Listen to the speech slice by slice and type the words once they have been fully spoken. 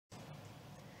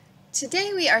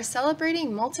Today we are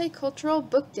celebrating Multicultural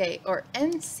Book Day, or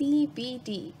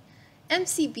MCBD.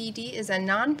 MCBD is a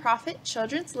non-profit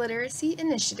children's literacy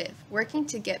initiative working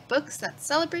to get books that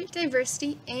celebrate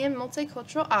diversity and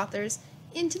multicultural authors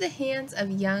into the hands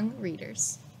of young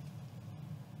readers.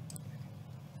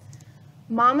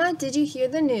 Momma, Did You Hear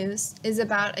the News? Is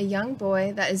about a young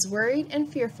boy that is worried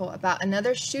and fearful about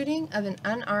another shooting of an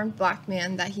unarmed black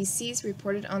man that he sees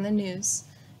reported on the news.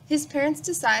 His parents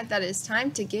decide that it is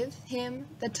time to give him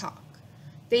the talk.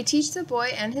 They teach the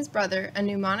boy and his brother a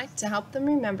mnemonic to help them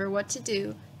remember what to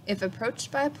do if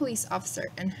approached by a police officer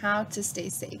and how to stay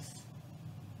safe.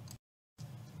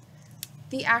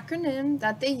 The acronym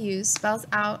that they use spells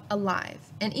out ALIVE,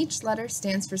 and each letter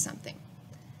stands for something.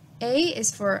 A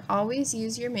is for always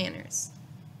use your manners.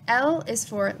 L is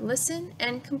for listen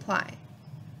and comply.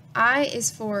 I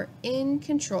is for in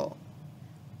control.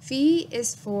 V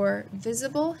is for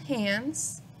visible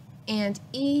hands, and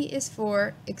E is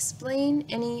for explain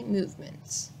any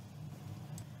movement.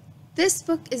 This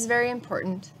book is very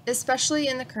important, especially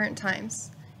in the current times.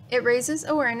 It raises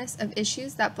awareness of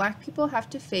issues that Black people have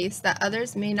to face that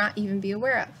others may not even be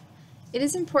aware of. It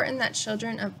is important that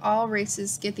children of all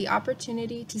races get the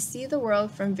opportunity to see the world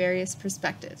from various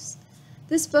perspectives.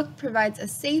 This book provides a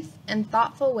safe and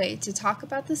thoughtful way to talk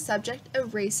about the subject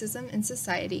of racism in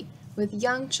society with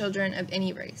young children of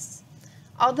any race.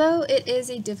 Although it is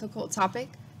a difficult topic,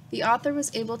 the author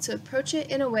was able to approach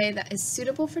it in a way that is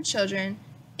suitable for children,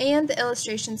 and the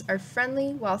illustrations are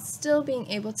friendly while still being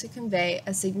able to convey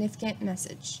a significant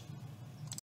message.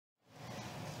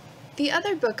 The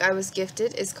other book I was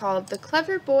gifted is called The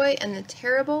Clever Boy and the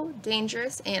Terrible,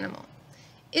 Dangerous Animal.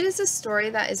 It is a story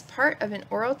that is part of an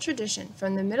oral tradition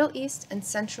from the Middle East and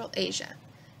Central Asia.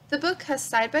 The book has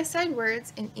side-by-side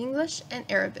words in English and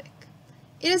Arabic.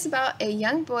 It is about a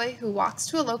young boy who walks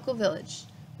to a local village.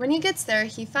 When he gets there,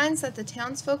 he finds that the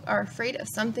townsfolk are afraid of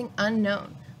something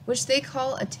unknown, which they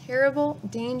call a terrible,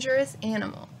 dangerous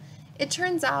animal. It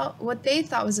turns out what they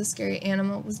thought was a scary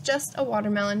animal was just a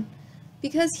watermelon.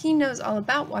 Because he knows all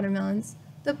about watermelons,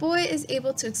 the boy is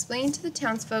able to explain to the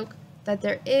townsfolk that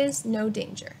there is no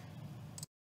danger.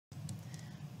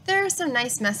 There are some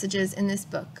nice messages in this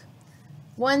book.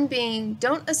 One being,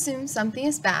 don't assume something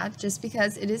is bad just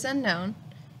because it is unknown,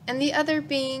 and the other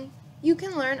being, you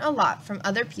can learn a lot from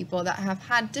other people that have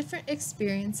had different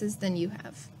experiences than you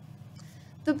have.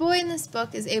 The boy in this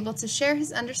book is able to share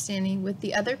his understanding with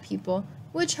the other people,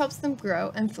 which helps them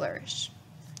grow and flourish.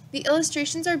 The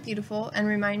illustrations are beautiful and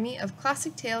remind me of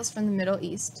classic tales from the Middle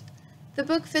East. The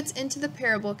book fits into the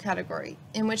parable category,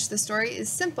 in which the story is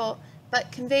simple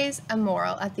but conveys a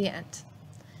moral at the end.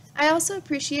 I also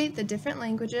appreciate the different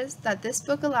languages that this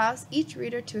book allows each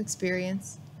reader to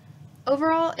experience.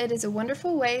 Overall, it is a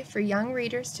wonderful way for young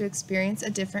readers to experience a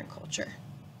different culture.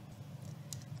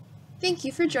 Thank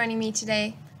you for joining me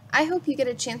today. I hope you get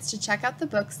a chance to check out the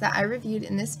books that I reviewed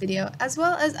in this video, as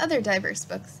well as other diverse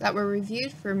books that were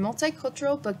reviewed for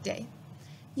Multicultural Book Day.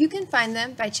 You can find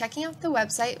them by checking out the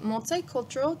website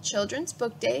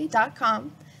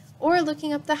multiculturalchildrensbookday.com or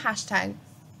looking up the hashtag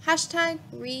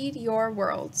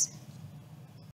 #ReadYourWorlds.